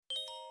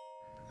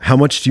How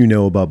much do you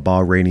know about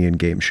Bahrainian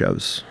game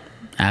shows?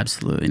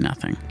 Absolutely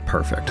nothing.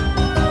 Perfect.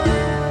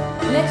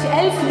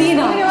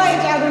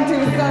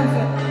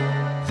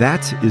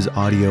 That is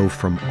audio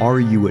from Are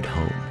You at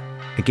Home,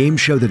 a game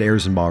show that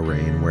airs in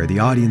Bahrain where the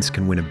audience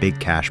can win a big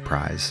cash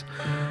prize,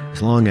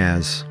 as long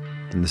as,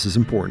 and this is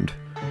important,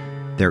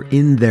 they're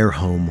in their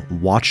home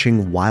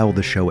watching while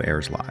the show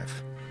airs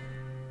live.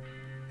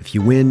 If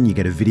you win, you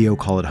get a video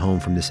call at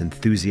home from this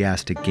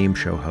enthusiastic game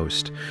show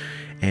host,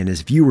 and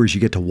as viewers,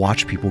 you get to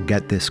watch people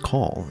get this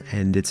call,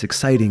 and it's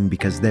exciting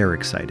because they're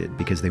excited,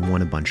 because they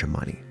won a bunch of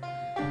money.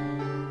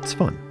 It's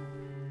fun.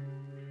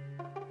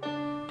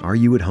 Are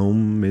You at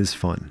Home is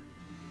fun.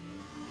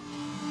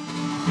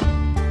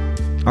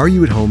 Are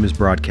You at Home is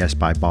broadcast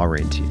by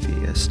Bahrain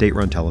TV, a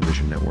state-run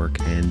television network,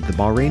 and the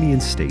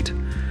Bahrainian state,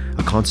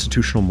 a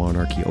constitutional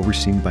monarchy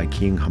overseen by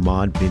King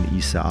Hamad bin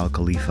Isa Al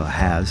Khalifa,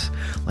 has,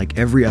 like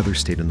every other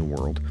state in the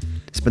world,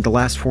 spent the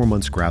last 4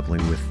 months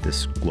grappling with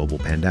this global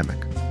pandemic.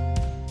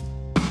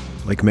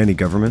 Like many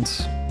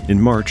governments,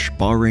 in March,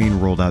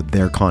 Bahrain rolled out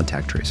their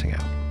contact tracing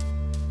app.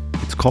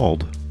 It's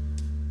called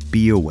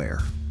Be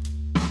Aware.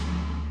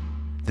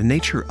 The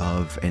nature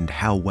of and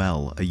how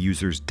well a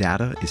user's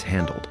data is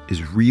handled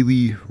is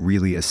really,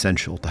 really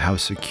essential to how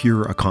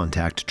secure a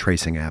contact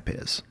tracing app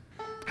is.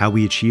 How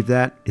we achieve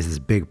that is this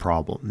big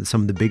problem that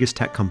some of the biggest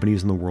tech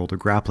companies in the world are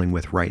grappling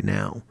with right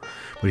now.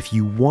 But if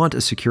you want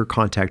a secure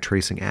contact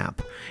tracing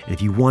app, and if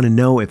you want to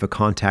know if a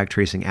contact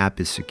tracing app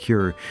is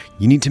secure,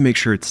 you need to make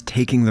sure it's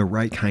taking the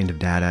right kind of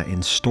data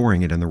and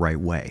storing it in the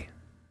right way.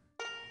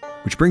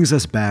 Which brings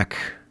us back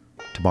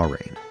to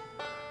Bahrain.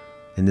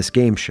 In this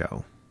game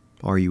show,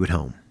 Are You at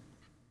Home?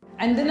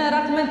 عندنا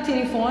رقم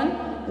التليفون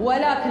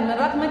ولكن من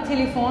رقم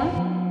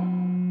التليفون.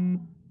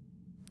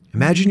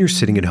 Imagine you're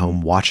sitting at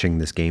home watching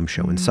this game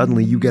show and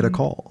suddenly you get a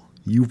call.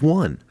 You've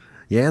won.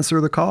 You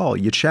answer the call,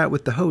 you chat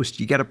with the host,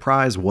 you get a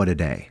prize, what a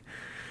day.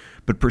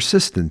 But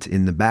persistent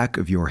in the back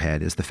of your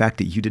head is the fact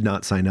that you did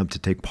not sign up to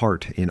take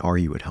part in Are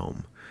You at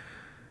Home.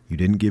 You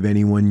didn't give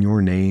anyone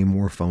your name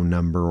or phone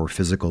number or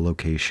physical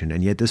location,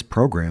 and yet this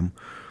program,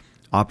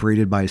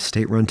 operated by a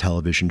state-run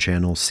television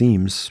channel,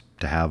 seems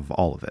to have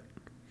all of it.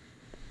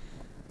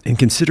 And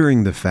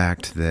considering the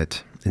fact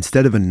that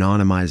instead of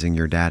anonymizing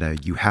your data,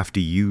 you have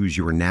to use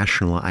your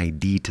national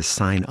ID to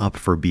sign up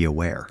for Be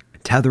Aware,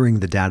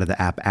 tethering the data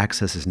the app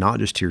accesses not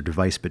just to your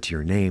device but to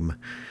your name,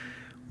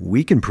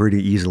 we can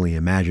pretty easily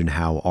imagine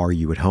how Are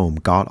You at Home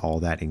got all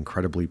that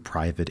incredibly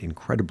private,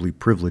 incredibly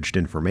privileged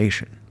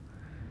information.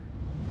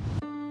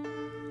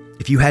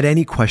 If you had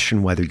any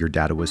question whether your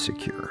data was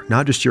secure,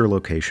 not just your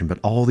location, but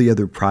all the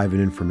other private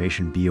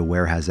information Be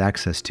Aware has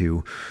access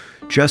to,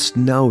 just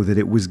know that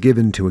it was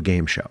given to a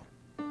game show.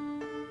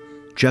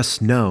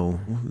 Just know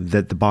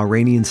that the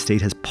Bahrainian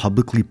state has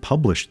publicly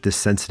published this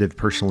sensitive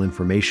personal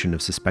information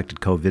of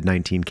suspected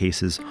COVID-19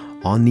 cases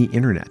on the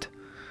internet,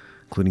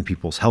 including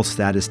people's health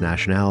status,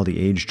 nationality,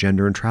 age,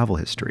 gender, and travel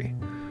history.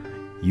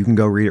 You can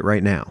go read it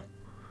right now.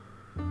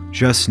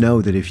 Just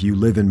know that if you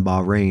live in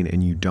Bahrain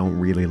and you don't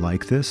really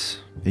like this,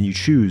 and you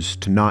choose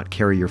to not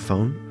carry your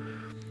phone,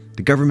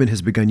 the government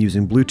has begun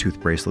using Bluetooth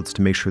bracelets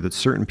to make sure that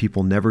certain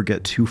people never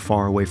get too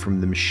far away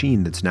from the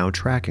machine that's now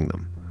tracking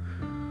them.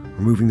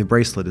 Removing the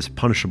bracelet is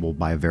punishable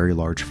by a very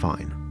large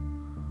fine.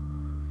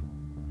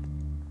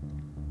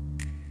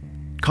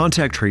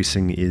 Contact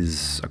tracing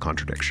is a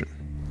contradiction.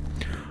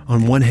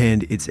 On one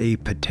hand, it's a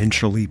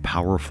potentially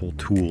powerful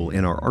tool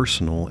in our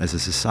arsenal as a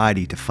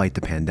society to fight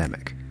the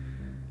pandemic.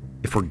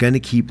 If we're going to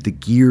keep the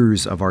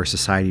gears of our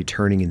society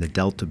turning in the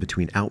delta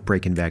between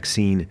outbreak and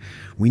vaccine,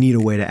 we need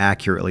a way to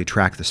accurately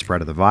track the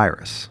spread of the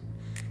virus,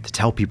 to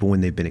tell people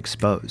when they've been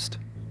exposed.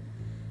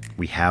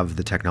 We have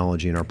the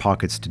technology in our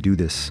pockets to do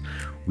this.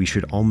 We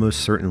should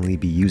almost certainly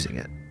be using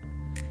it.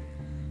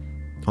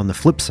 On the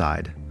flip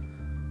side,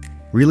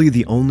 really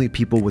the only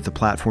people with the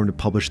platform to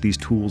publish these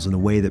tools in a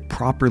way that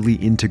properly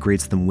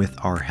integrates them with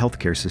our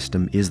healthcare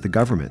system is the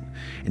government.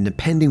 And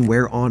depending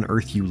where on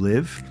earth you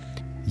live,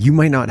 you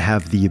might not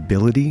have the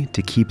ability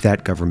to keep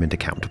that government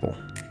accountable.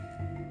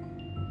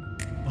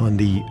 On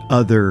the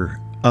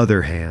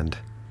other hand,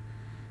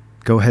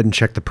 go ahead and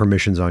check the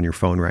permissions on your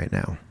phone right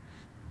now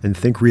and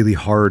think really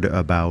hard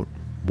about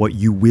what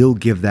you will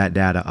give that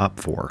data up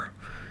for,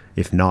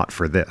 if not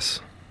for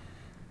this.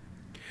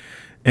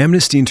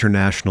 Amnesty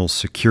International's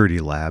Security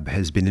Lab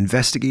has been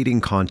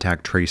investigating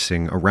contact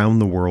tracing around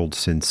the world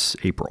since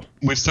April.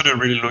 We started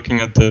really looking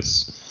at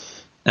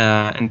this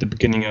in the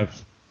beginning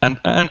of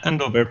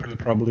end of April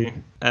probably,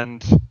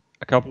 and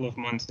a couple of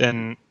months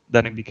then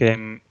it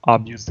became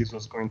obvious this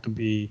was going to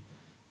be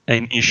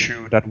an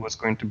issue that was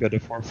going to be at the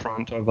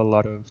forefront of a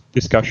lot of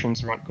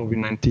discussions around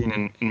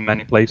COVID-19 in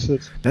many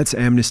places. That's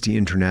Amnesty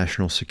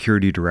International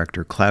Security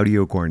Director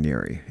Claudio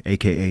Guarnieri,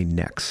 aka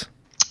Nex.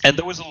 And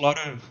there was a lot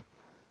of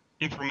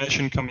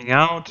information coming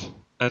out,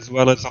 as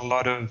well as a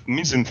lot of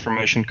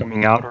misinformation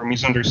coming out, or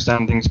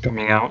misunderstandings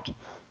coming out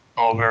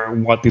over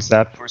what these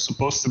apps were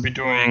supposed to be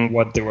doing,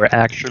 what they were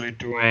actually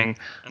doing.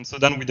 And so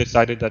then we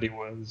decided that it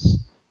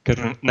was kind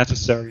of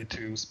necessary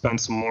to spend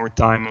some more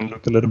time and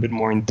look a little bit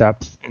more in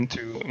depth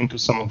into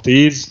some of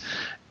these,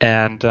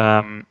 and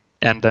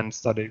then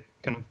started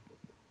kind of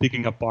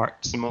picking apart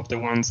some of the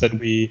ones that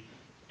we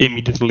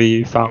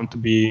immediately found to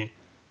be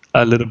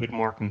a little bit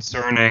more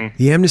concerning.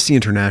 The Amnesty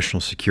International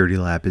Security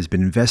Lab has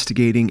been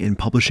investigating and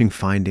publishing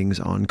findings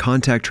on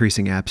contact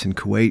tracing apps in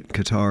Kuwait,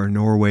 Qatar,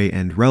 Norway,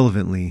 and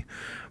relevantly,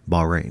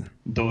 Bahrain.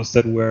 Those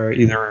that were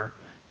either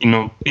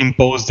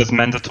imposed as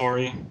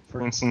mandatory,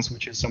 for instance,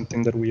 which is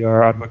something that we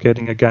are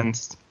advocating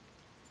against,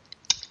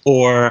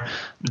 or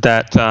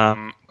that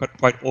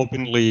quite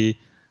openly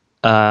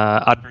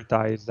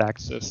advertised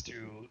access to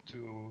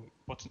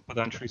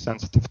potentially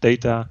sensitive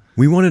data.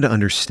 We wanted to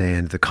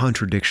understand the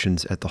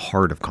contradictions at the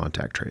heart of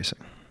contact tracing.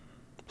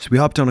 So we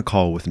hopped on a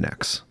call with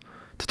Nex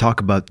to talk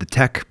about the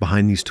tech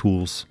behind these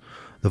tools,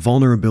 the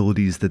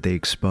vulnerabilities that they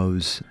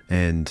expose,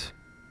 and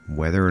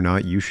whether or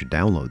not you should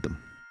download them.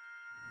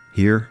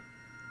 Here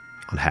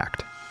on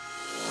Hacked.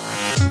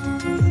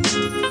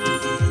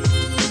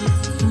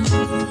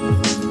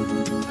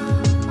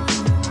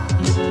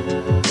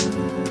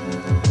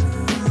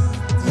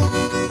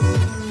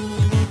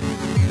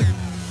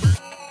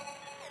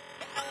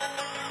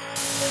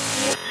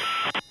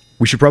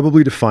 We should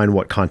probably define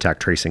what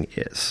contact tracing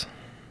is.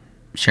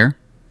 Sure.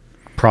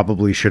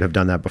 Probably should have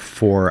done that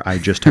before I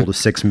just told a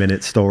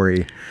 6-minute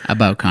story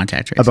About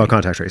contact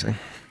tracing.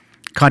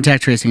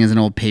 Contact tracing is an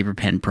old paper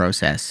pen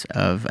process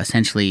of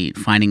essentially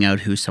finding out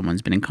who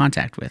someone's been in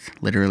contact with.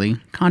 Literally,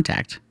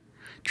 contact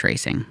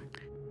tracing.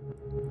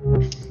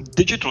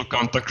 Digital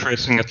contact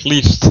tracing, at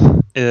least,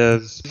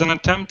 is an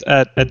attempt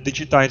at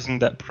digitizing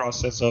that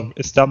process of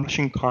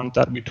establishing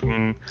contact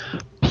between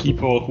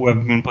people who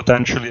have been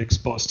potentially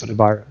exposed to the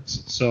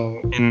virus. So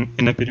in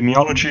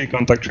epidemiology,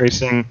 contact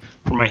tracing,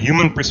 from a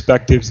human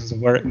perspective, is a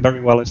very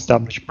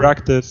well-established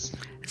practice.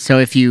 So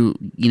if you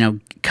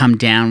come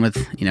down with,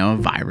 a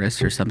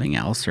virus or something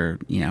else, or,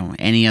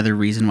 any other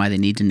reason why they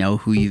need to know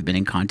who you've been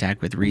in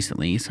contact with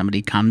recently,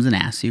 somebody comes and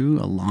asks you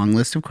a long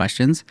list of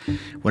questions.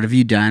 What have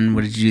you done?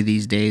 What did you do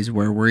these days?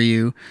 Where were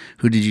you?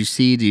 Who did you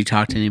see? Did you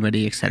talk to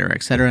anybody, et cetera,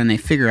 et cetera? And they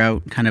figure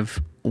out kind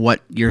of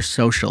what your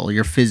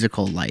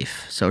physical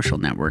life, social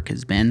network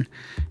has been,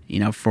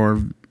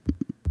 for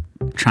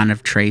trying to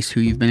trace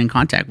who you've been in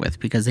contact with,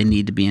 because they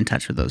need to be in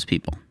touch with those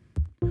people.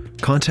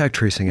 Contact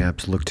tracing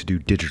apps look to do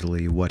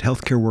digitally what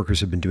healthcare workers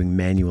have been doing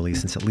manually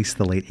since at least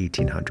the late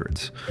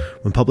 1800s,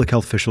 when public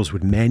health officials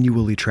would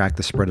manually track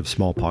the spread of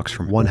smallpox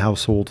from one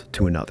household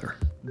to another.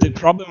 The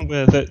problem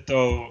with it,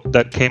 though,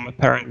 that came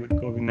apparent with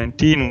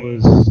COVID-19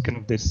 was kind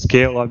of the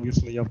scale,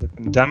 obviously, of the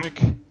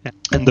pandemic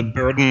and the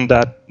burden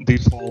that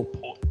this all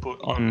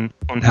put on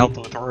health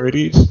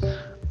authorities.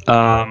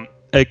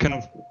 It kind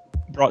of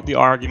brought the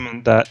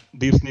argument that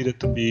this needed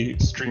to be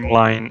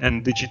streamlined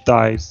and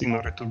digitized in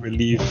order to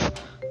relieve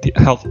the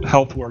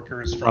health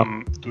workers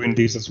from doing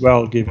this as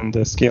well, given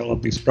the scale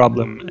of this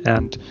problem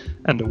and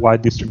the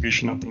wide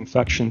distribution of the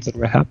infections that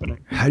were happening.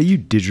 How do you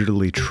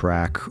digitally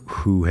track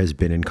who has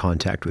been in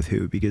contact with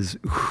who? Because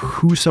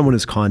who someone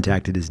has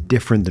contacted is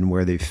different than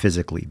where they've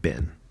physically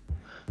been.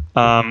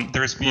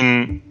 There's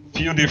been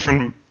few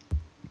different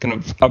kind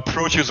of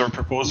approaches or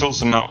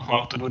proposals on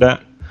how to do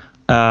that.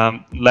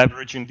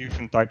 Leveraging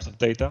different types of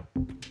data.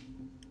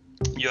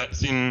 You had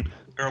seen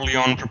early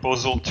on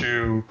proposal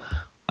to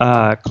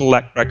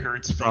collect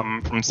records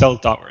from cell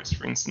towers,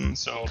 for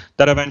instance. So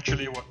that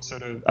eventually was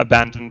sort of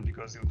abandoned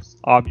because it was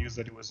obvious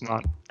that it was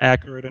not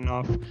accurate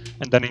enough,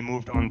 and then it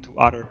moved on to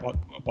other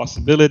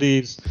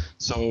possibilities.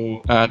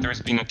 So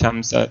there's been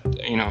attempts at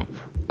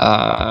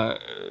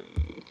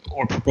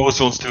or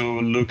proposals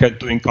to look at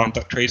doing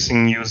contact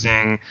tracing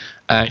using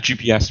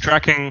GPS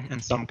tracking,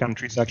 and some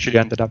countries actually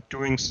ended up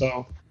doing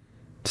so.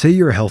 Say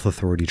you're a health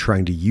authority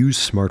trying to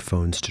use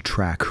smartphones to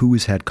track who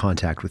has had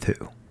contact with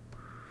who.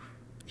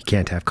 You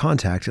can't have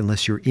contact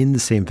unless you're in the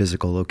same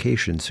physical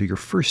location, so your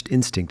first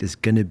instinct is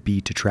going to be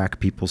to track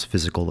people's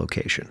physical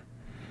location.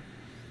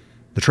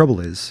 The trouble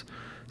is,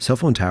 cell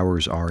phone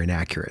towers are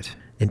inaccurate.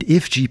 And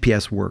if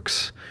GPS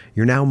works,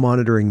 you're now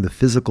monitoring the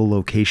physical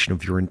location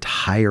of your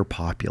entire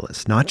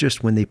populace, not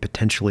just when they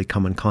potentially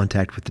come in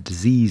contact with the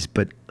disease,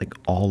 but like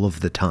all of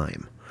the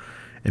time.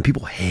 And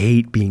people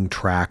hate being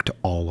tracked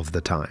all of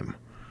the time,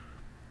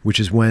 which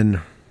is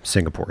when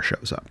Singapore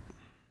shows up.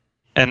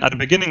 And at the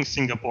beginning,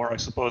 Singapore, I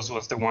suppose,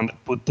 was the one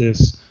that put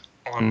this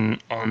on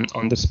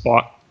the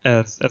spot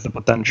as a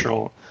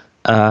potential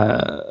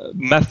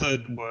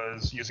method,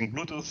 was using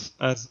Bluetooth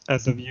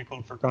as a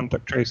vehicle for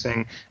contact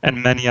tracing,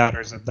 and many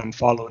others have then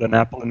followed, and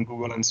Apple and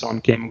Google and so on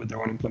came with their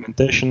own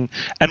implementation.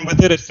 And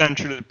with it,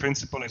 essentially, the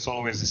principle is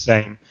always the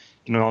same.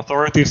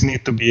 Authorities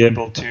need to be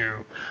able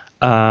to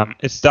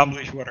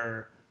establish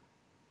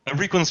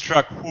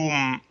reconstruct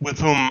with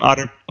whom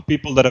other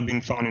people that have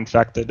been found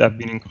infected have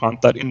been in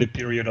contact in the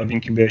period of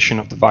incubation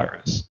of the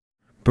virus.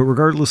 But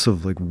regardless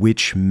of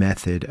which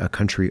method a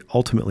country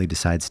ultimately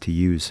decides to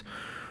use,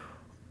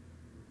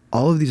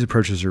 all of these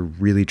approaches are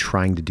really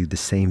trying to do the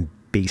same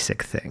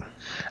basic thing.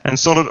 And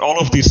so that all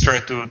of these try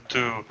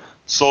to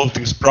solve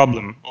this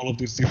problem. All of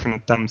these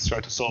different attempts try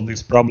to solve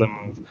this problem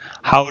of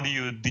how do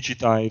you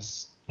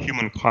digitize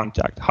human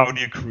contact? How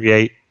do you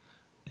create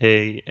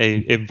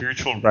a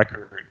virtual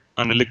record,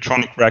 an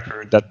electronic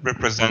record that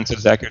represents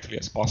as accurately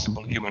as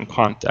possible human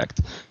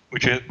contact,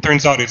 which it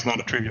turns out is not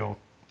a trivial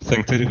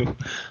thing to do.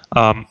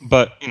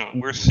 But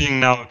we're seeing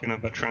now kind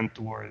of a trend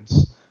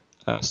towards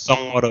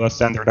somewhat of a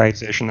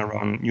standardization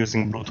around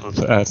using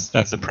Bluetooth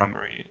as the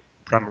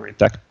primary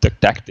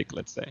tactic,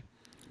 let's say.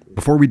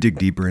 Before we dig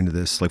deeper into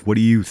this, what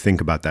do you think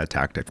about that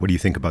tactic? What do you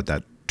think about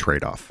that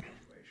trade-off?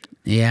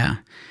 Yeah,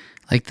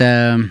 in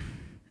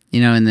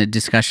the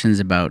discussions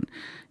about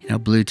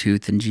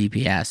Bluetooth and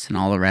GPS and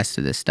all the rest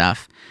of this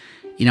stuff,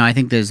 I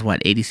think there's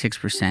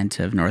 86%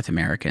 of North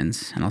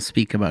Americans, and I'll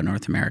speak about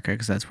North America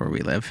because that's where we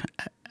live,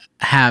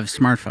 have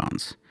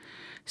smartphones.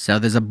 So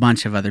there's a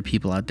bunch of other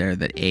people out there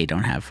that A,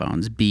 don't have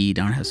phones, B,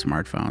 don't have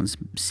smartphones,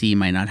 C,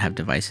 might not have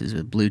devices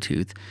with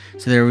Bluetooth.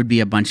 So there would be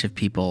a bunch of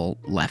people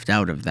left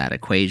out of that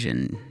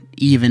equation,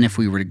 even if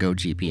we were to go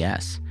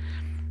GPS.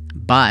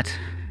 But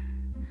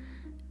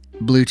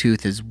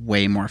Bluetooth is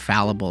way more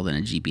fallible than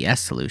a GPS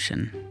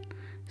solution.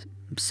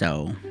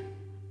 So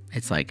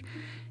it's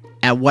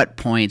at what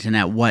point and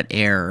at what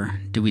error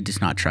do we just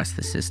not trust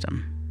the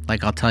system?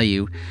 I'll tell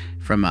you,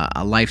 from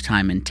a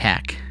lifetime in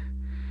tech,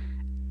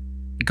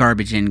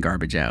 garbage in,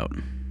 garbage out.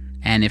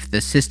 And if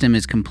the system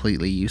is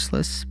completely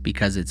useless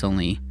because it's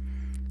only,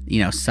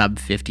 sub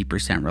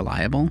 50%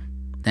 reliable,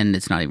 then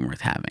it's not even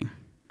worth having.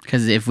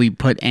 Because if we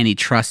put any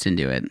trust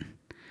into it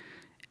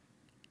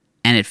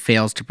and it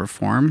fails to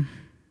perform,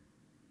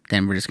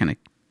 then we're just going to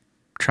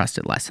trust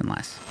it less and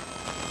less.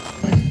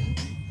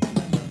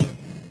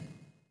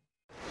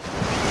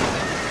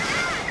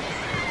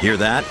 Hear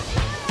that?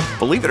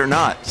 Believe it or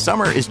not,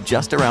 summer is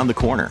just around the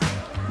corner.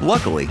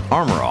 Luckily,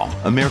 Armor All,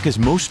 America's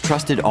most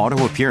trusted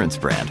auto appearance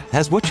brand,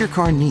 has what your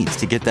car needs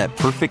to get that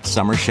perfect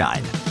summer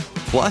shine.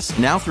 Plus,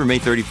 now through May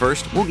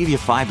 31st, we'll give you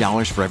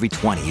 $5 for every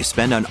 $20 you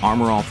spend on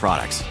Armor All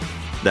products.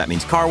 That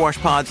means car wash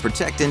pods,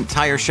 protectant,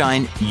 tire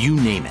shine, you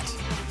name it.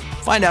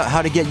 Find out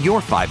how to get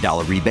your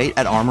 $5 rebate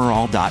at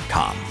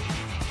armorall.com.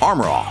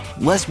 Armor All,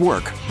 less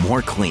work,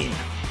 more clean.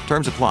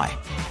 Terms apply.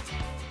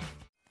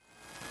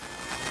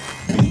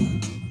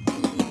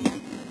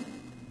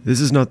 This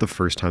is not the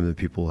first time that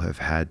people have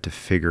had to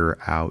figure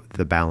out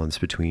the balance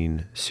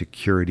between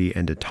security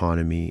and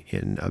autonomy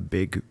in a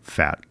big,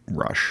 fat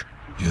rush.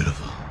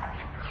 Beautiful,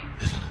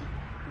 isn't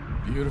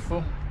it?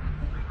 Beautiful,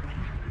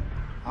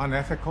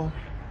 unethical,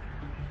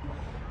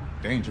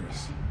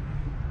 dangerous.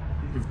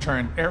 You've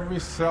turned every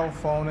cell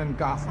phone in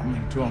Gotham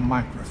into a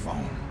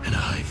microphone. And a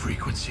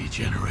high-frequency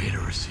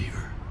generator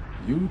receiver.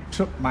 You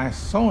took my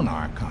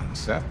sonar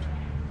concept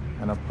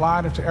and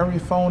applied it to every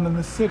phone in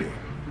the city.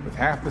 With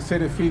half the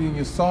city feeding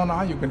you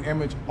sonar, you can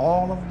image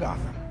all of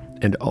Gotham.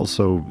 And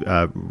also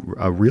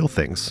real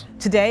things.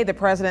 Today, the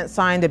president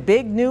signed a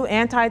big new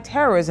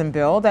anti-terrorism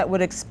bill that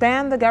would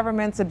expand the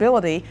government's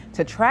ability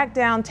to track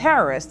down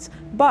terrorists,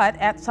 but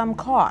at some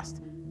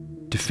cost.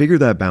 To figure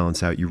that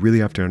balance out, you really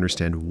have to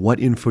understand what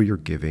info you're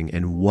giving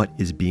and what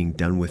is being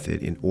done with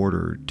it in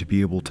order to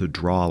be able to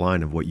draw a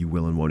line of what you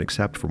will and won't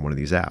accept from one of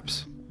these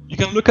apps. You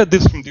can look at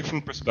this from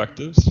different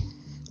perspectives.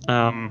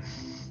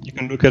 You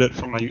can look at it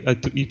from a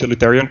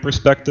utilitarian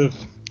perspective,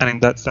 and in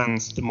that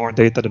sense, the more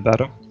data, the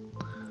better.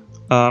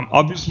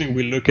 Obviously,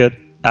 we look at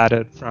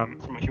it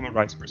from a human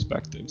rights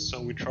perspective.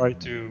 So we try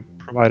to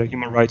provide a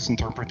human rights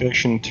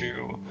interpretation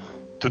to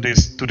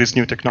this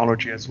new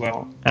technology as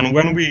well. And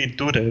when we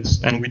do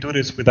this, and we do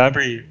this with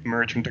every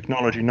emerging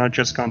technology, not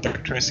just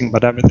contact tracing,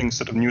 but everything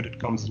sort of new that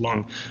comes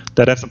along,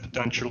 that has a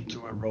potential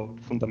to erode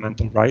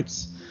fundamental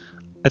rights.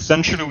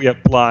 Essentially, we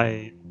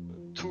apply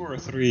 2 or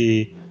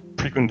 3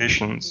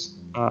 preconditions.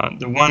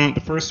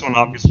 The first one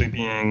obviously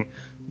being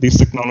this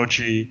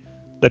technology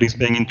that is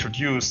being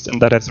introduced and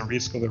that has a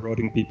risk of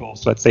eroding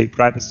people's, let's say,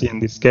 privacy in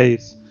this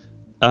case,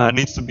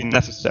 needs to be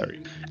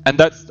necessary. And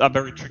that's a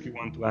very tricky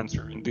one to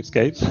answer in this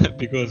case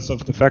because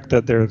of the fact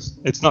that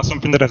it's not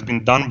something that has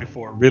been done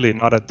before, really,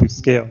 not at this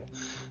scale.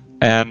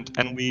 And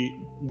we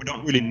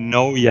don't really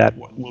know yet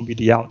what will be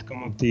the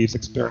outcome of this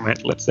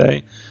experiment, let's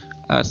say.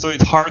 So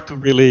it's hard to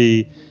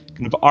really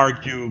kind of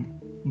argue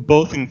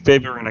both in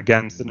favor and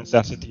against the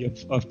necessity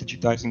of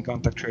digitizing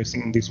contact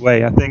tracing in this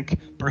way.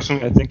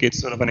 Personally, I think it's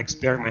sort of an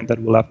experiment that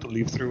we'll have to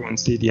live through and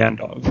see the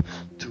end of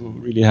to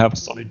really have a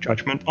solid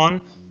judgment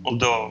on,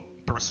 although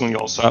personally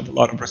also have a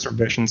lot of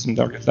reservations in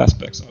various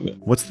aspects of it.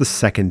 What's the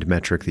second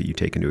metric that you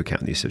take into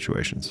account in these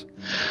situations?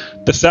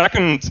 The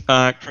second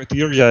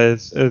criteria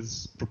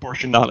is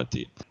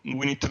proportionality.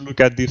 We need to look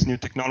at this new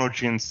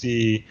technology and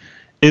see,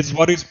 is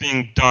what is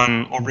being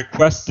done or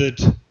requested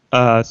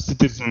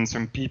citizens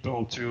and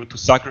people to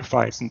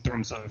sacrifice in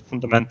terms of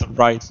fundamental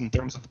rights, in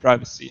terms of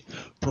privacy,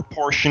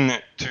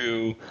 proportionate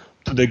to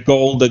the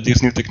goal that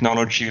this new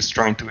technology is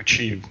trying to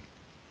achieve.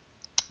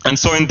 And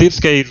so in this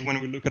case, when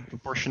we look at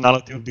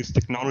proportionality of these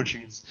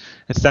technologies,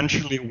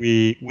 essentially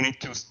we need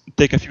to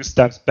take a few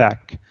steps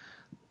back.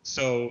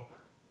 So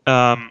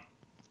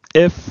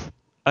if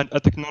a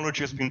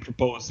technology has been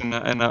proposed and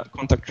a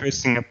contact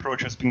tracing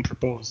approach has been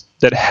proposed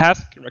that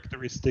has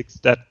characteristics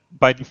that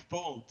by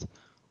default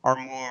are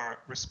more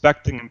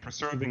respecting and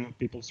preserving of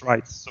people's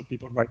rights, so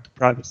people's right to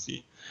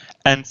privacy,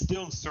 and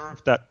still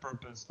serve that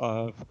purpose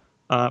of,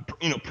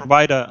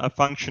 provide a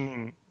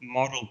functioning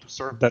model to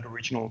serve that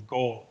original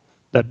goal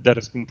that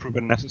has been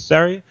proven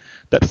necessary,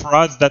 that for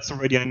us, that's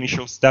already an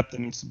initial step that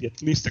needs to be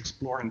at least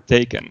explored and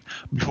taken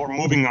before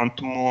moving on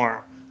to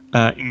more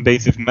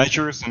invasive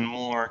measures and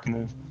more kind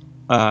of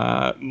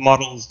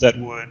models that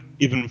would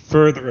even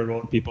further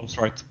erode people's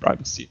right to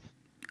privacy.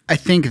 I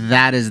think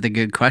that is the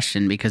good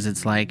question, because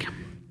it's like,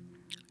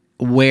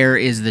 where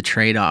is the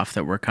trade-off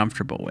that we're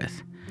comfortable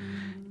with?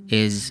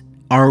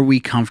 Are we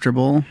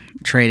comfortable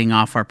trading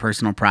off our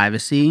personal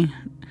privacy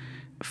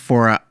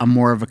for a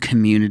more of a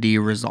community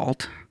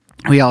result?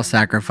 We all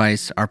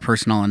sacrifice our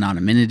personal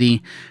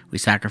anonymity. We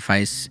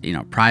sacrifice,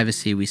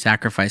 privacy. We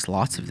sacrifice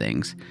lots of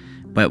things,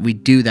 but we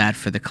do that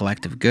for the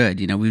collective good.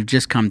 We've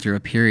just come through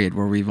a period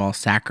where we've all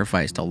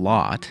sacrificed a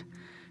lot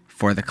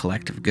for the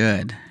collective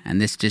good, and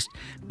this just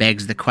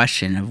begs the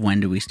question of, when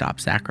do we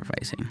stop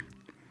sacrificing?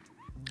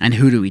 And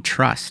who do we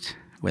trust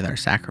with our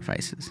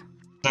sacrifices?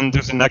 Then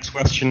there's the next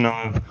question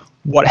of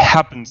what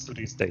happens to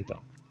this data.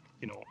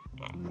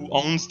 Who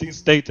owns this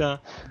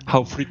data,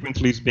 how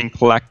frequently it's being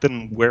collected,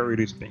 and where it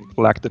is being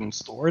collected and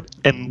stored,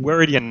 and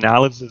where the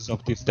analysis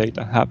of this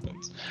data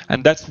happens.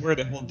 And that's where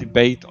the whole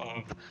debate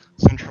of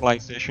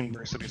centralization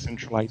versus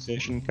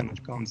decentralization kind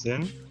of comes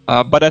in.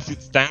 But as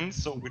it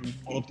stands, so with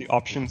all of the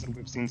options that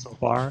we've seen so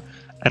far,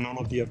 and all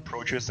of the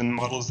approaches and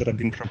models that have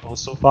been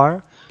proposed so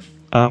far,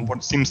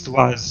 what seems to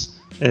us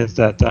is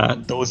that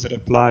those that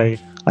apply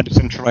a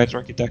decentralized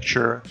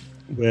architecture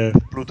with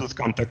Bluetooth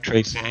contact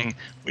tracing,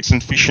 with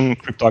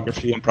sufficient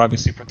cryptography and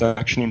privacy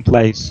protection in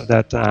place, so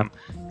that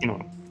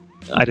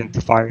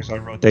identifiers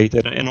are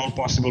rotated, and all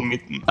possible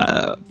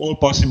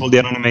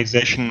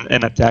de-anonymization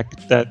and attack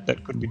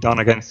that could be done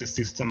against the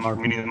system are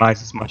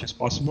minimized as much as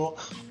possible,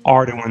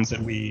 are the ones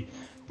that we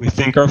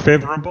think are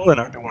favorable and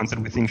are the ones that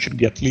we think should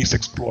be at least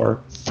explored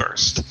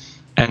first.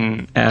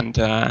 And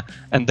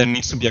there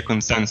needs to be a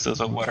consensus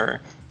of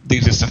whether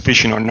this is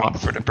sufficient or not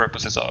for the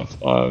purposes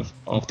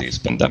of this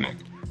pandemic.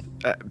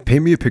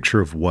 Paint me a picture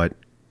of what,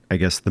 I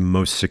guess, the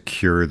most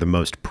secure, the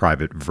most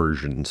private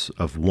versions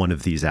of one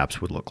of these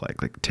apps would look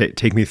like.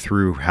 Take me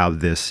through how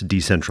this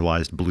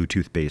decentralized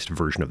Bluetooth-based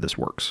version of this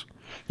works.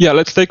 Yeah,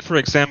 let's take, for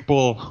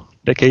example,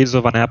 the case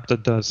of an app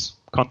that does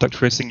contact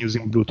tracing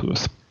using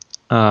Bluetooth.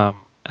 That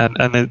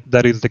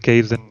is the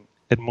case in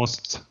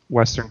most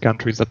Western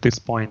countries at this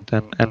point,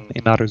 and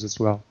in others as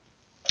well.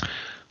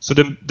 So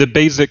the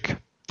basic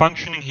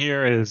functioning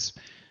here is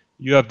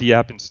you have the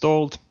app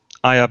installed,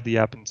 I have the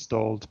app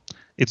installed.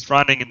 It's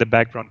running in the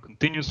background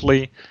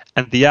continuously,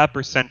 and the app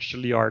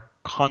essentially are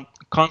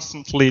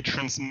constantly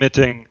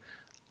transmitting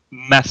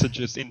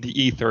messages in the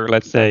ether,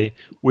 let's say,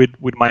 with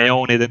my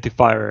own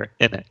identifier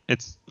in it.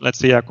 It's, let's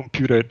say, a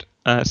computed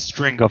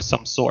string of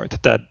some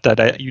sort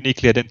that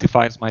uniquely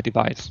identifies my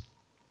device.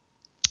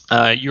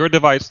 Your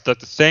device does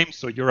the same,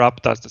 so your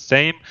app does the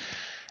same.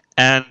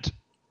 And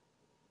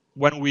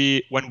when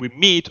we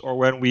meet, or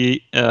when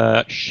we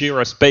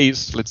share a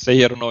space, let's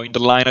say, I don't know, in the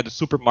line at the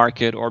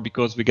supermarket, or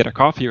because we get a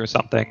coffee or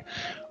something,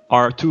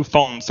 our two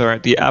phones,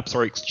 the apps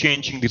are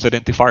exchanging these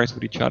identifiers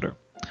with each other.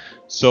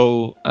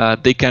 So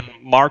they can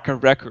mark a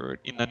record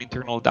in an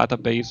internal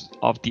database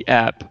of the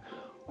app.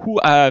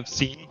 Who I have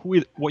seen,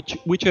 which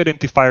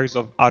identifiers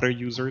of other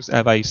users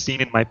have I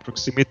seen in my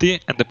proximity,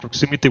 and the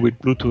proximity with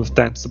Bluetooth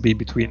tends to be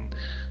between,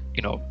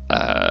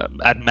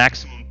 at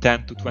maximum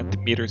 10 to 20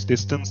 meters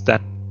distance,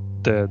 then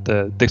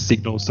the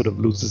signal sort of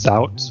loses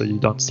out, so you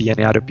don't see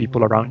any other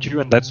people around you,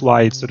 and that's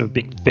why it's sort of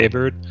being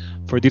favored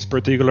for this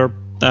particular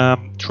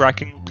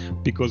tracking,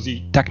 because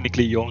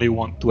you only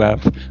want to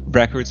have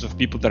records of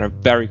people that are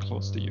very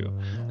close to you,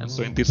 and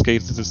so in this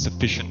case this is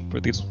sufficient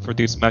for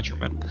this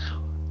measurement.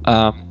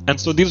 And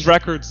so these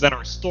records then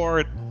are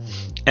stored,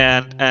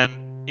 and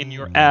in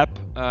your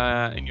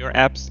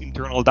app's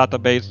internal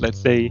database,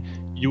 let's say,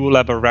 you will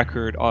have a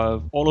record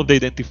of all of the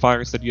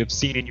identifiers that you have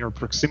seen in your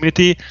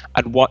proximity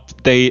at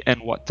what day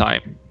and what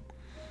time.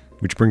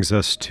 Which brings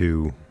us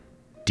to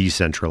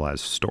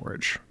decentralized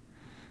storage,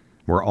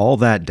 where all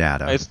that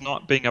data is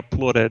not being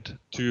uploaded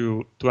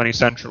to any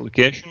central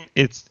location.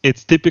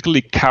 It's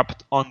typically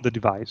kept on the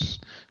device.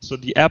 So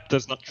the app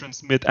does not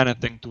transmit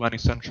anything to any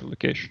central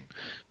location.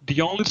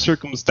 The only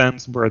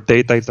circumstance where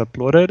data is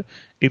uploaded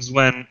is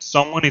when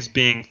someone is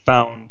being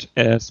found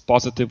as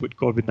positive with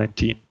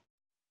COVID-19.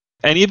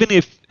 And even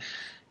if,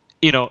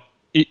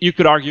 you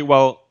could argue,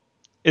 well,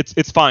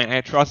 it's fine. I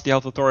trust the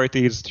health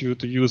authorities to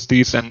use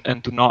this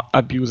and to not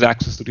abuse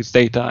access to this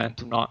data and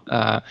to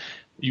not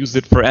use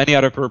it for any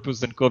other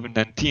purpose than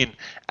COVID-19.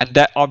 And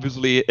that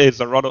obviously is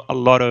a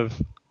lot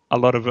of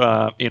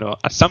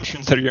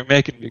assumptions that you're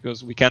making,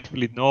 because we can't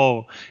really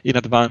know in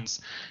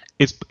advance.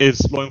 Is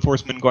law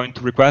enforcement going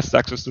to request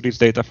access to this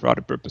data for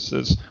other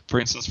purposes? For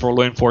instance, for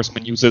law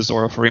enforcement uses,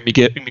 or for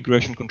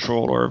immigration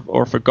control,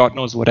 or for God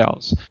knows what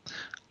else.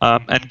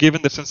 And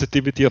given the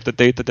sensitivity of the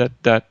data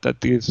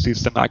that these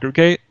systems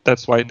aggregate,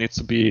 that's why we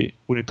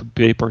need to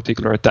pay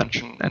particular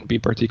attention and be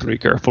particularly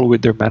careful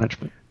with their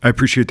management. I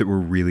appreciate that we're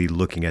really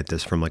looking at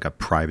this from like a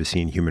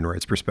privacy and human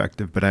rights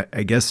perspective, but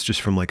I guess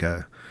just from like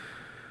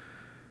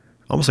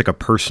almost like a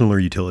personal or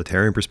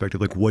utilitarian perspective,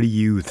 like what do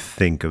you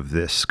think of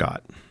this,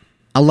 Scott?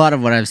 A lot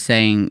of what I'm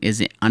saying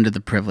is under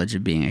the privilege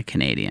of being a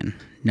Canadian,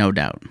 no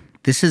doubt.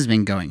 This has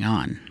been going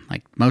on.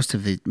 Like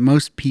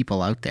most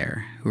people out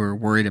there who are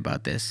worried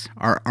about this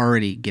are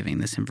already giving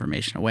this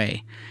information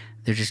away.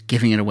 They're just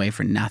giving it away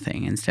for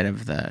nothing instead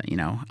of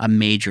a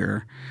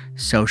major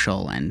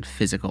social and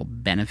physical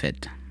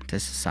benefit to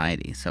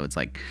society. So it's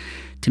like,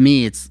 to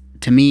me,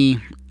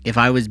 if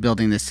I was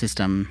building this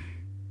system,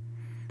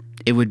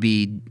 it would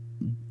be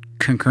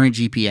concurrent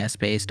GPS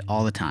based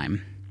all the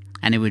time,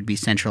 and it would be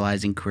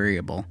centralized and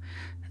queryable.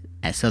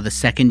 So the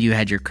second you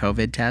had your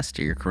COVID test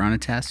or your corona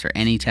test or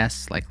any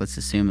tests, like let's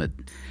assume that,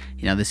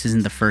 this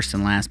isn't the first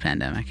and last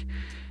pandemic.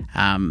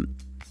 When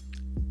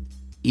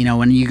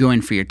you go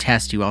in for your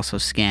test, you also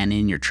scan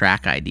in your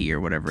track ID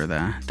or whatever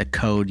the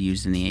code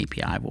used in the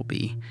API will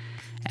be.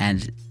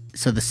 And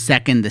so the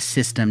second the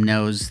system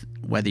knows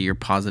whether you're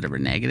positive or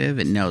negative,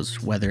 it knows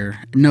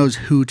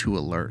who to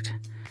alert,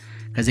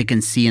 because it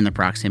can see in the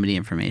proximity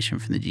information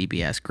from the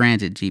GPS.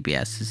 Granted,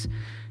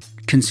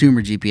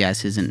 consumer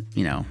GPS isn't,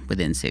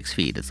 within 6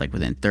 feet. It's like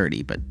within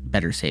 30, but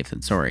better safe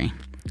than sorry,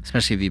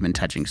 especially if you've been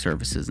touching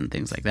surfaces and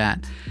things like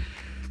that.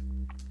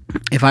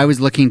 If I was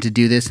looking to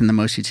do this in the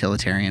most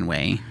utilitarian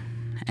way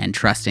and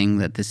trusting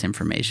that this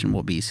information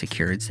will be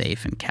secured,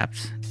 safe, and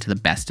kept to the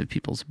best of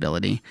people's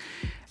ability,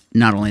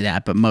 not only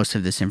that, but most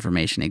of this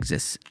information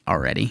exists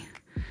already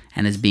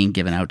and is being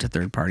given out to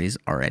third parties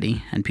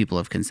already, and people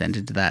have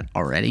consented to that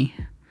already.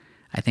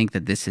 I think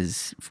that this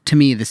is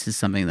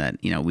something that,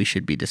 we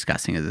should be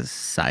discussing as a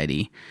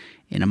society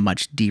in a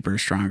much deeper,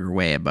 stronger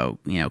way about,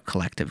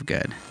 collective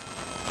good.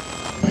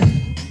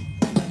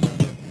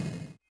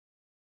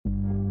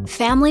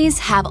 Families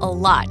have a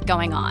lot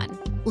going on.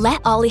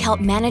 Let Ollie help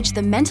manage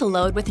the mental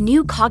load with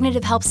new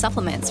cognitive help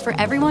supplements for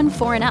everyone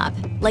 4 and up,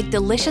 like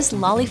delicious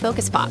Lolly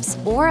Focus Pops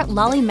or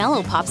Lolly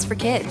Mellow Pops for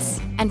kids.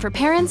 And for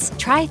parents,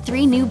 try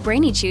 3 new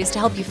Brainy Chews to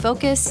help you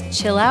focus,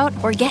 chill out,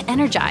 or get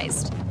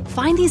energized.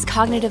 Find these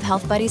cognitive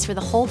health buddies for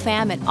the whole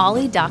fam at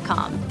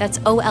ollie.com. That's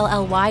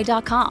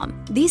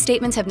OLLY.com. These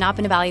statements have not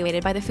been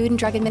evaluated by the Food and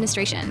Drug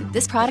Administration.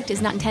 This product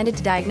is not intended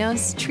to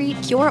diagnose,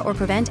 treat, cure, or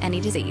prevent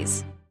any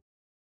disease.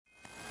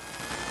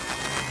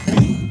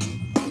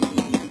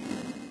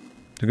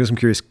 I guess I'm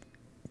curious,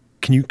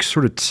 can you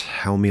sort of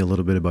tell me a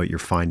little bit about your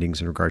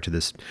findings in regard to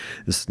this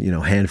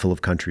handful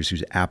of countries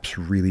whose apps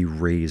really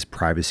raise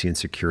privacy and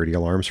security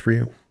alarms for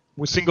you?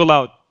 We single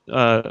out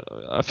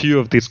a few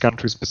of these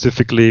countries,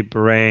 specifically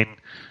Bahrain,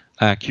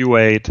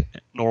 Kuwait,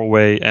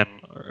 Norway, and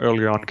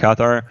earlier on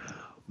Qatar,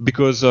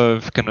 because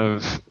of kind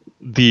of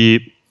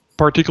the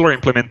particular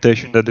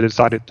implementation that they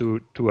decided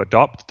to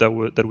adopt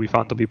that we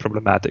found to be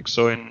problematic.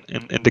 So in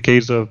the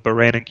case of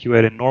Bahrain and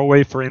Kuwait and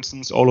Norway, for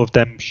instance, all of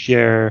them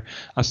share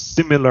a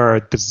similar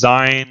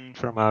design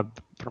from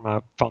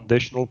a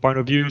foundational point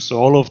of view. So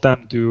all of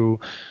them do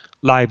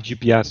live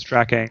GPS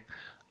tracking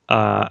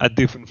at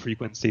different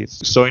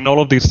frequencies. So in all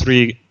of these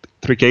three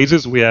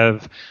cases, we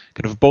have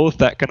kind of both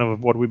that kind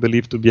of what we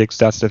believe to be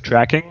excessive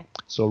tracking,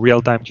 so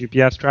real-time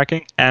GPS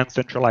tracking, and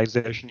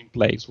centralization in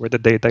place, where the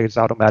data is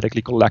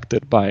automatically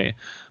collected by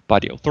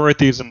the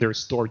authorities and they're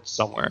stored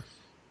somewhere.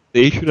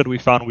 The issue that we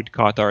found with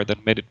Qatar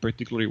that made it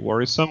particularly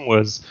worrisome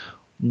was,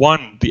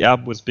 one, the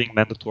app was being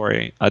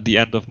mandatory at the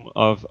end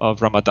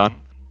of Ramadan.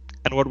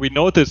 And what we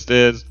noticed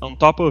is, on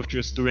top of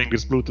just doing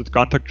this Bluetooth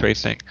contact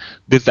tracing,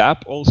 this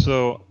app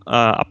also,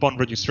 upon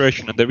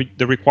registration, and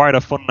they required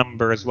a phone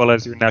number as well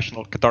as your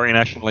Qatari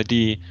national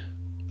ID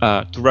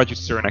to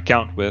register an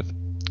account with.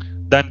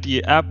 Then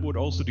the app would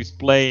also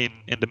display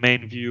in the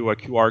main view a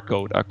QR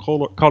code, a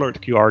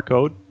colored QR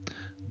code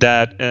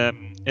that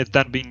is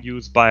then being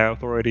used by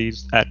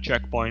authorities at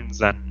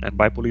checkpoints and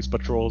by police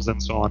patrols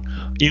and so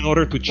on, in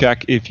order to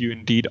check if you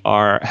indeed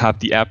have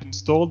the app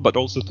installed, but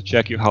also to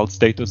check your health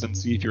status and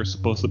see if you're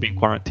supposed to be in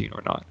quarantine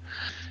or not.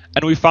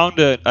 And we found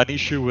an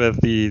issue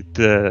with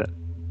the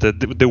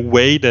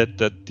way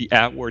that the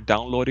app were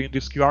downloading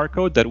this QR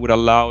code that would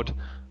allow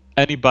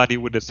anybody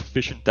with a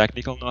sufficient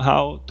technical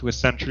know-how to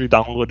essentially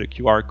download a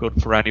QR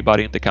code for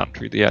anybody in the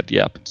country they had the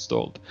app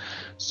installed.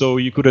 So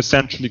you could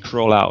essentially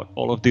crawl out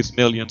all of these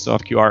millions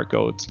of QR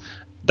codes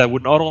that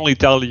would not only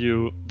tell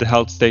you the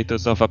health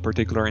status of a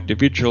particular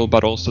individual,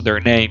 but also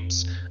their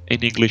names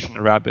in English and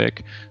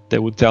Arabic. They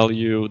would tell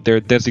you their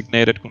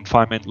designated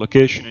confinement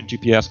location and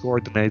GPS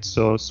coordinates,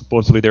 so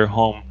supposedly their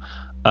home,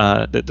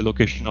 the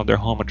location of their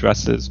home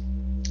addresses,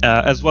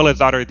 as well as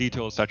other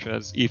details such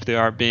as if they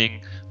are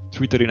being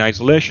treated in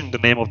isolation, the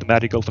name of the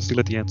medical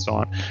facility, and so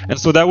on. And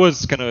so that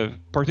was kind of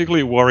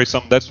particularly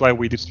worrisome. That's why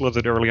we disclosed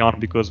it early on,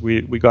 because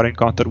we got in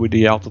contact with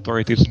the health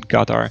authorities in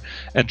Qatar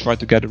and tried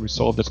to get it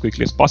resolved as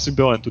quickly as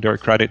possible. And to their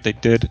credit, they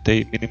did.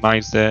 They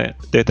minimized the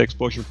data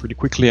exposure pretty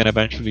quickly and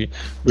eventually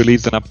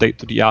released an update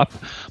to the app.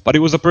 But it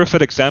was a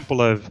perfect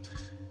example of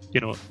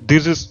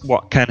this is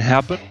what can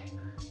happen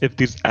if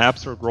these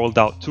apps are rolled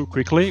out too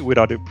quickly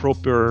without the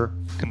proper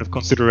kind of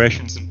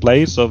considerations in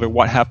place over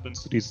what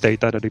happens to this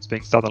data that is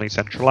being suddenly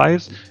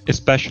centralized,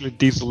 especially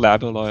this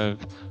level of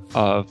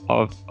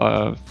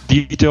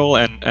detail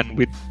and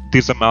with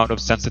this amount of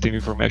sensitive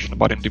information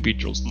about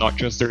individuals, not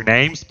just their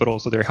names, but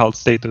also their health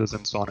status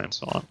and so on and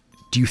so on.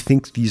 Do you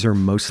think these are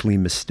mostly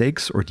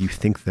mistakes, or do you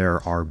think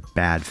there are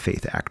bad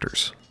faith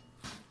actors?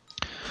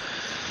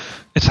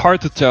 It's hard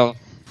to tell.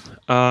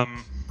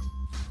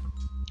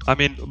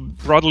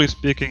 Broadly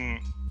speaking,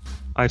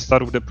 I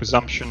start with the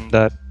presumption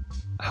that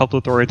health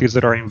authorities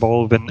that are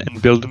involved in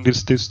building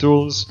these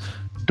tools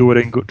do it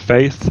in good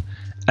faith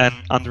and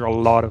under a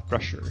lot of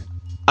pressure.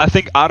 I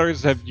think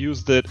others have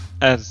used it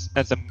as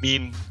a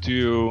mean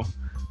to,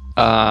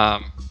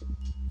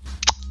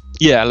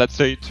 let's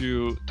say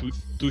to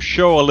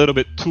show a little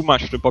bit too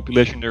much to the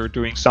population they're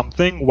doing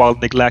something while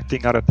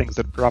neglecting other things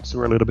that perhaps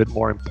were a little bit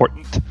more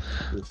important.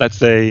 Let's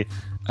say,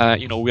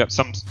 we have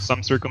some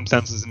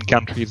circumstances in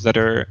countries that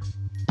are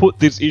put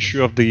this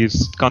issue of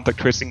these contact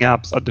tracing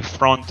apps at the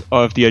front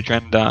of the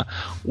agenda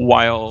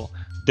while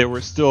they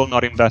were still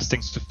not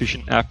investing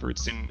sufficient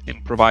efforts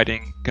in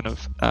providing kind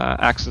of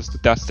access to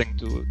testing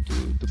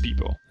to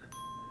people.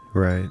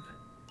 Right.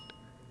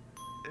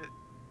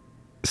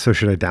 So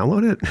should I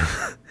download it?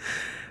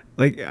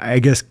 I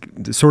guess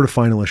sort of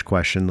finalish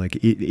question,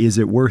 is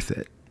it worth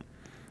it?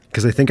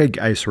 Because I think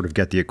I sort of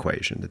get the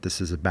equation that this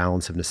is a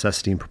balance of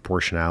necessity and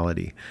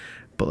proportionality,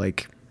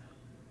 but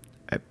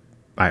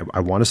I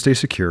want to stay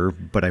secure,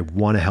 but I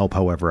want to help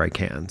however I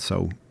can.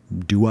 So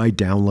do I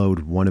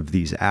download one of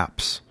these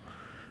apps?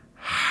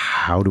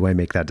 How do I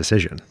make that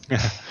decision?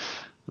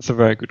 That's a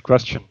very good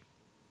question.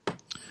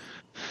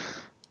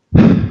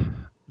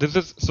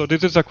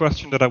 This is a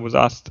question that I was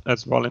asked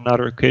as well in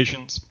other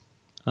occasions,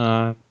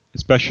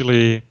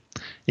 especially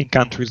in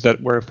countries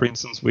where, for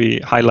instance, we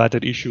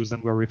highlighted issues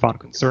and where we found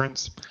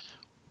concerns.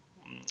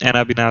 And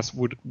I've been asked,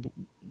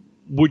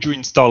 would you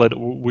install it,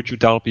 or would you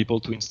tell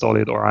people to install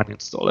it or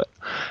uninstall it?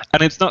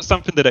 And it's not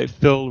something that I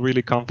feel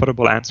really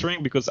comfortable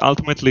answering, because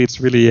ultimately it's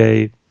really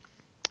a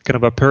kind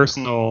of a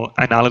personal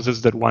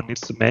analysis that one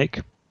needs to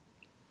make.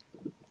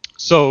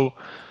 So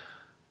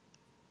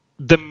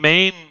the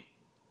main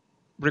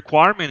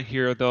requirement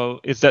here,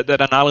 though, is that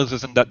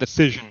analysis and that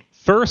decision,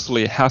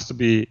 firstly, has to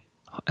be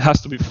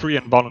free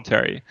and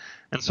voluntary.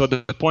 And so at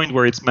the point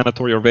where it's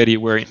mandatory already,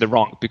 we're in the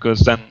wrong, because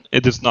then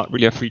it is not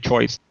really a free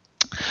choice.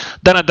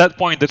 Then at that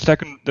point, the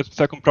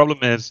second problem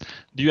is,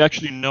 do you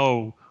actually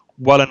know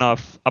well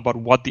enough about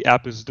what the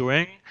app is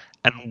doing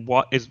and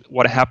what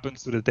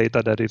happens to the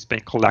data that is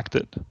being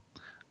collected?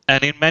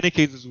 And in many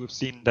cases, we've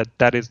seen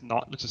that is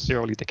not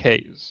necessarily the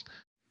case.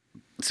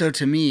 So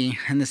to me,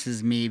 and this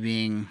is me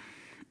being,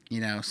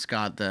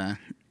 Scott, the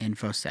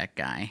InfoSec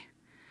guy,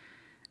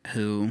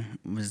 who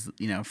was,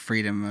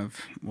 freedom of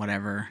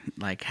whatever,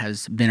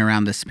 has been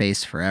around this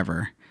space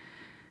forever.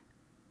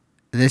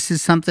 This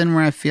is something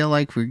where I feel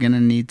like we're going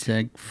to need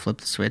to flip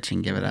the switch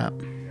and give it up.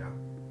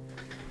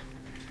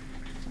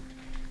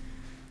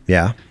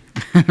 Yeah.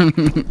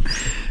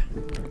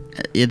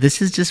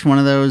 This is just one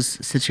of those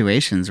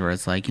situations where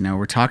it's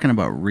we're talking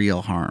about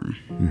real harm.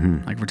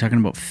 Mm-hmm. We're talking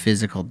about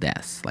physical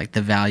deaths,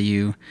 the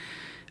value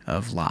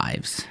of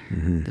lives,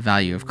 mm-hmm. the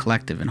value of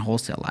collective and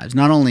wholesale lives.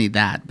 Not only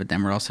that, but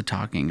then we're also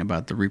talking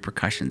about the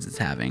repercussions it's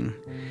having,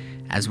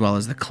 as well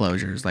as the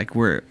closures.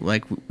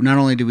 Not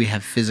only do we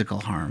have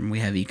physical harm, we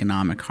have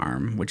economic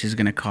harm, which is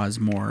going to cause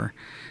more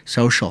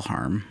social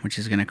harm, which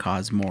is going to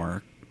cause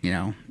more,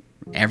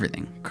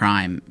 everything,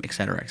 crime, et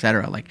cetera, et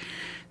cetera.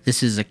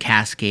 This is a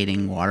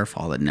cascading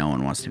waterfall that no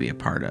one wants to be a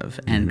part of.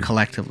 And mm-hmm.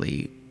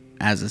 collectively,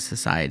 as a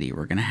society,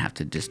 we're going to have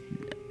to just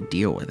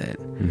deal with it.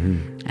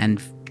 Mm-hmm.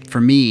 And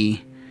for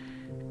me,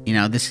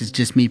 this is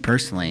just me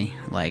personally.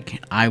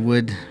 I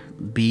would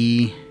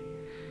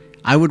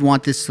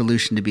want this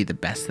solution to be the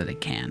best that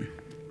it can.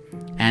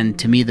 And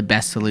to me, the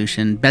best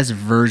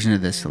version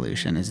of this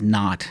solution is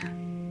not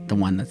the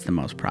one that's the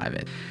most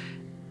private.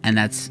 And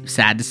that's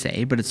sad to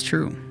say, but it's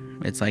true.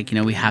 It's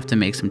we have to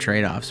make some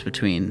trade-offs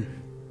between,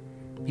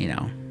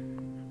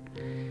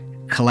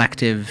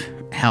 collective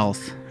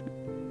health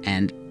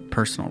and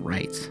personal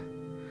rights.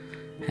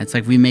 And it's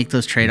we make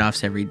those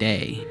trade-offs every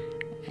day.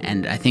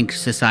 And I think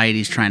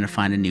society's trying to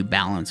find a new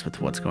balance with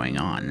what's going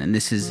on. And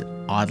this is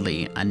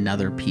oddly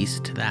another piece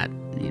to that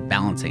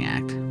balancing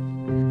act.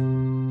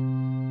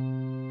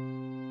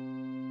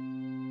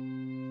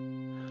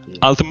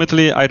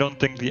 Ultimately, I don't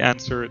think the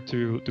answer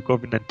to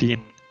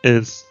COVID-19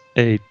 is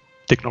a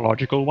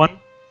technological one.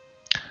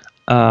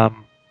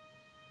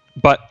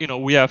 But,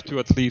 we have to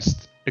at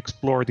least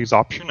explore this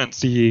option and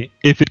see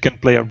if it can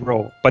play a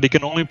role. But it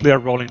can only play a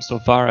role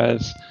insofar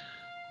as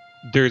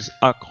there's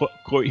a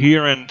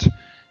coherent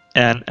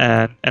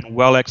and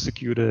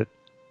well-executed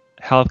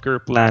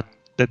healthcare plan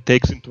that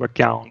takes into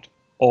account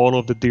all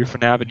of the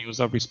different avenues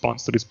of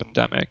response to this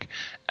pandemic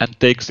and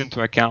takes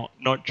into account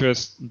not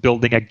just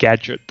building a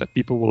gadget that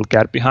people will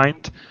get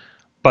behind,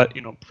 but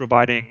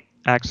providing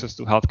access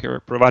to healthcare,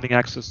 providing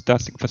access to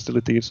testing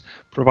facilities,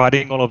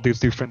 providing all of these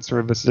different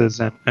services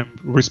and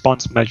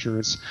response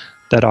measures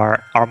that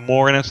are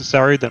more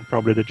necessary than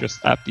probably to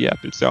just the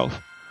app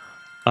itself.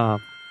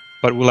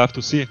 But we'll have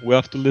to see. We'll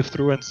have to live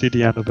through and see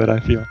the end of it, I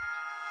feel.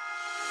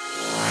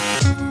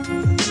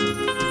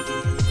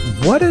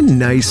 What a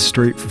nice,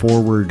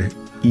 straightforward,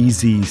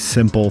 easy,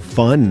 simple,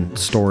 fun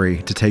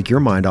story to take your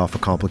mind off a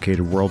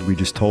complicated world we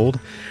just told.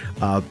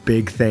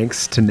 Big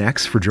thanks to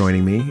Nex for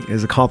joining me. It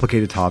was a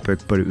complicated topic,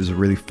 but it was a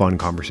really fun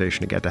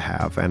conversation to get to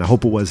have. And I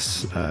hope it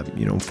was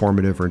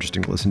informative or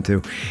interesting to listen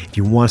to. If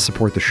you want to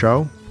support the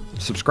show,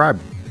 subscribe,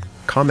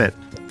 comment,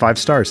 5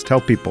 stars, tell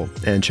people,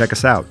 and check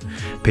us out.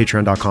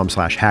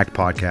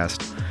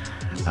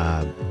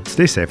 Patreon.com/hackedpodcast.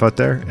 Stay safe out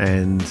there,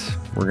 and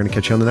we're going to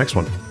catch you on the next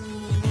one.